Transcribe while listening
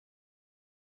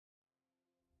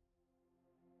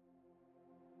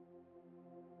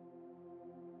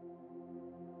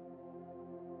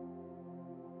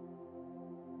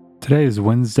Today is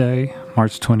Wednesday,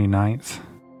 March 29th,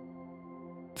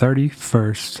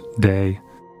 31st day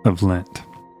of Lent.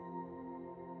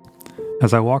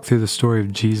 As I walk through the story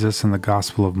of Jesus in the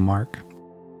Gospel of Mark,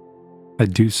 I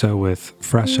do so with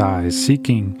fresh eyes,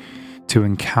 seeking to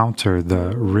encounter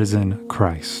the risen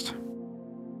Christ.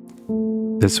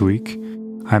 This week,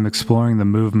 I'm exploring the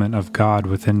movement of God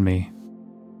within me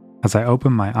as I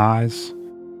open my eyes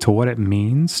to what it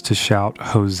means to shout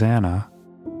Hosanna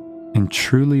and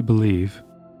truly believe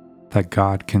that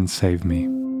God can save me.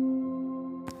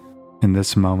 In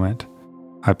this moment,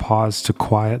 I pause to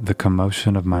quiet the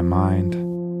commotion of my mind.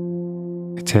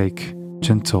 I take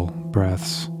gentle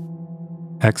breaths,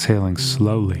 exhaling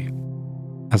slowly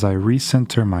as I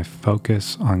recenter my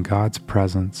focus on God's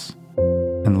presence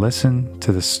and listen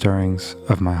to the stirrings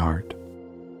of my heart.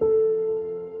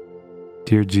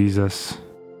 Dear Jesus,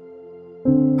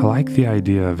 I like the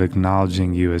idea of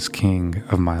acknowledging you as King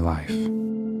of my life.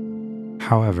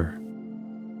 However,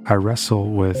 I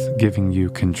wrestle with giving you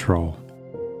control.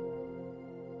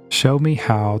 Show me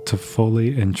how to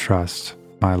fully entrust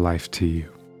my life to you.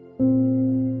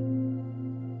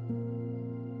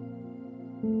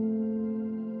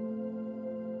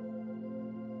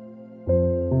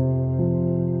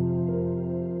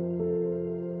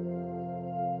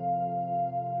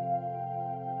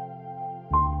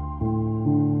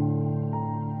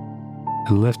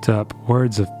 I lift up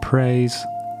words of praise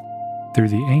through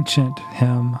the ancient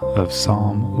hymn of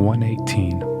Psalm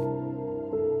 118.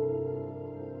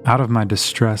 Out of my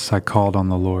distress I called on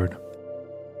the Lord.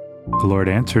 The Lord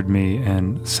answered me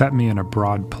and set me in a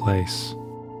broad place.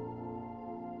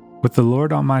 With the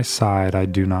Lord on my side, I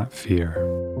do not fear.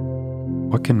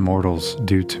 What can mortals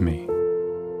do to me?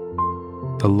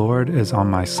 The Lord is on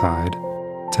my side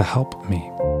to help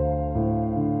me.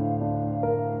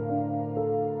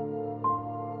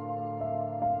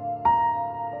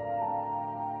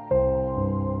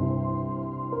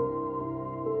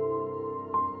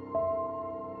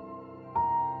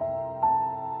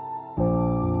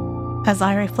 As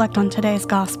I reflect on today's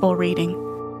gospel reading,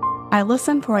 I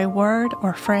listen for a word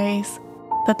or phrase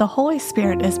that the Holy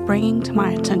Spirit is bringing to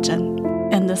my attention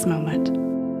in this moment.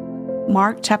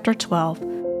 Mark chapter 12,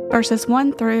 verses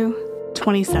 1 through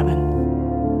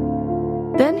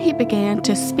 27. Then he began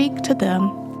to speak to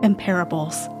them in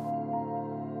parables.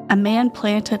 A man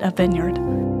planted a vineyard,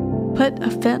 put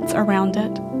a fence around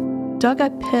it, dug a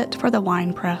pit for the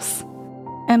winepress,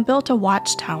 and built a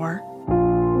watchtower.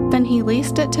 Then he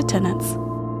leased it to tenants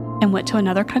and went to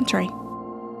another country.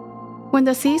 When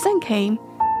the season came,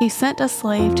 he sent a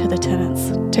slave to the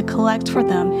tenants to collect for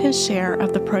them his share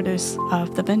of the produce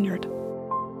of the vineyard.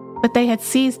 But they had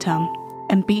seized him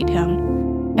and beat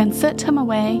him and sent him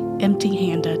away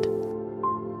empty-handed.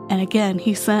 And again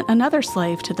he sent another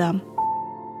slave to them.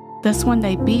 This one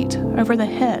they beat over the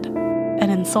head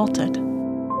and insulted.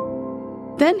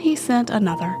 Then he sent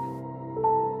another,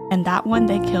 and that one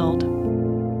they killed.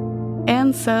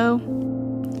 And so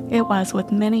it was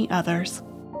with many others.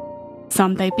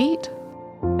 Some they beat,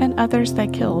 and others they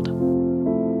killed.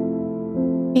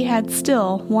 He had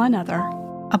still one other,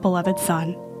 a beloved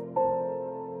son.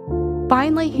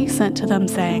 Finally he sent to them,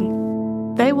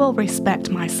 saying, "They will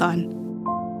respect my son."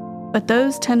 But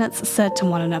those tenants said to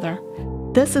one another,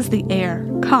 "This is the heir.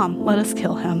 Come, let us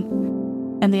kill him,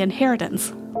 and the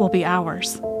inheritance will be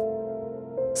ours."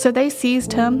 So they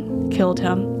seized him, killed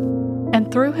him, and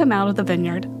threw him out of the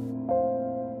vineyard.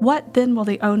 What then will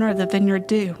the owner of the vineyard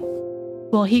do?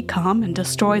 Will he come and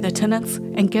destroy the tenants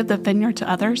and give the vineyard to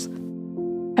others?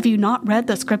 Have you not read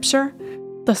the scripture?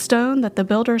 The stone that the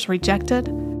builders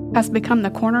rejected has become the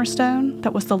cornerstone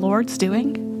that was the Lord's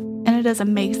doing, and it is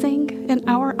amazing in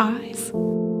our eyes.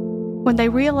 When they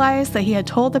realized that he had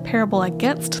told the parable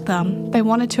against them, they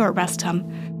wanted to arrest him,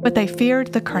 but they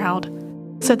feared the crowd,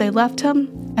 so they left him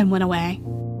and went away.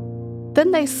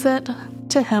 Then they sent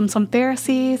to him some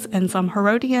Pharisees and some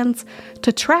Herodians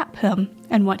to trap him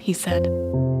in what he said.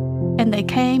 And they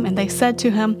came and they said to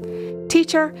him,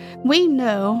 "Teacher, we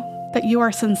know that you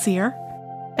are sincere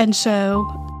and show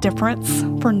difference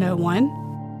for no one,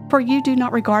 for you do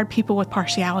not regard people with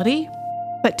partiality,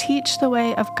 but teach the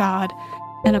way of God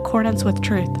in accordance with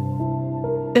truth.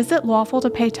 Is it lawful to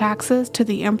pay taxes to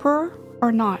the emperor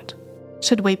or not?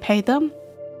 Should we pay them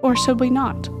or should we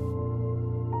not?"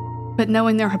 But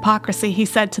knowing their hypocrisy, he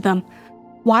said to them,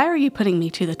 "Why are you putting me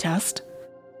to the test?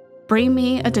 Bring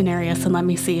me a denarius and let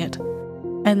me see it."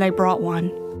 And they brought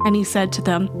one, and he said to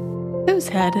them, "Whose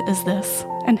head is this,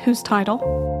 and whose title?"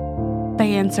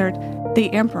 They answered,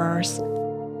 "The emperor's."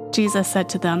 Jesus said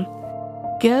to them,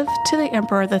 "Give to the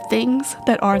emperor the things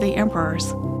that are the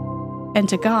emperor's, and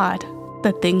to God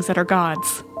the things that are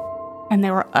God's." and they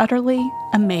were utterly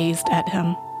amazed at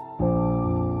him.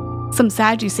 Some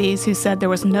Sadducees who said there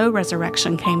was no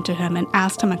resurrection came to him and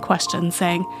asked him a question,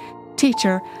 saying,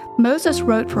 "Teacher, Moses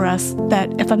wrote for us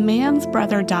that if a man's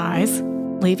brother dies,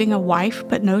 leaving a wife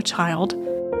but no child,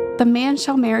 the man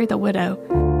shall marry the widow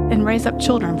and raise up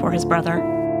children for his brother.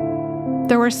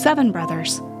 There were 7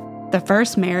 brothers. The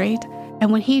first married,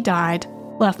 and when he died,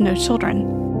 left no children.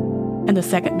 And the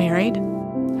second married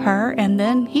her, and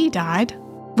then he died,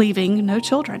 leaving no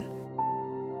children.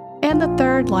 And the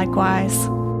third likewise.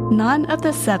 None of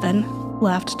the 7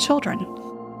 left children.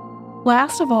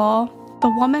 Last of all, the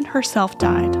woman herself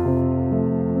died.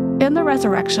 In the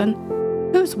resurrection,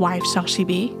 whose wife shall she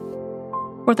be?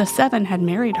 For the 7 had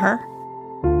married her."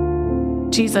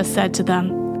 Jesus said to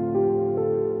them,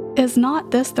 "Is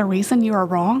not this the reason you are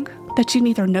wrong, that you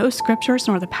neither know Scriptures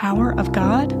nor the power of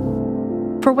God?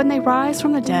 For when they rise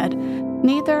from the dead,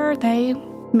 neither they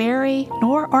marry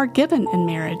nor are given in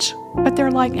marriage, but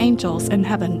they're like angels in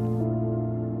heaven.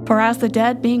 For as the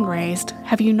dead being raised,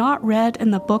 have you not read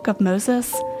in the book of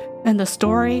Moses, in the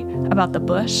story about the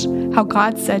bush, how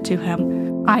God said to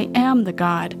him, 'I am the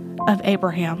God of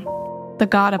Abraham, the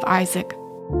God of Isaac,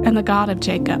 and the God of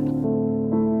Jacob'?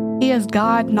 He is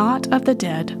God not of the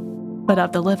dead, but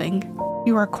of the living.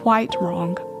 You are quite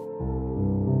wrong."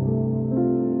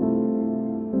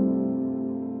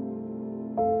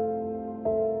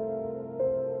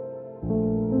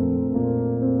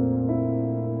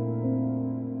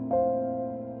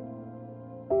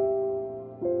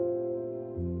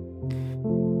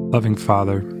 Loving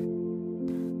Father,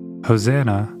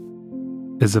 Hosanna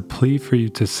is a plea for you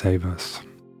to save us.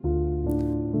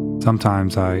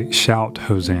 Sometimes I shout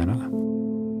Hosanna,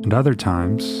 and other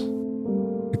times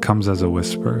it comes as a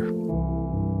whisper.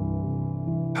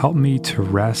 Help me to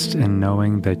rest in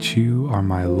knowing that you are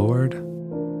my Lord,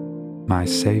 my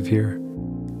Savior,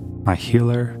 my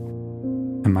healer,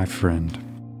 and my friend.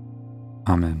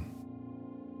 Amen.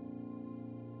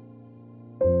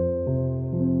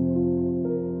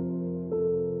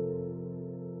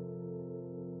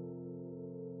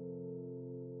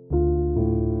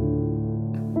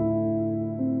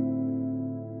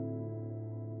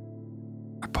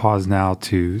 Pause now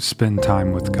to spend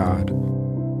time with God,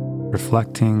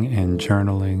 reflecting and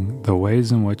journaling the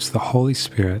ways in which the Holy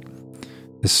Spirit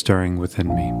is stirring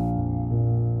within me.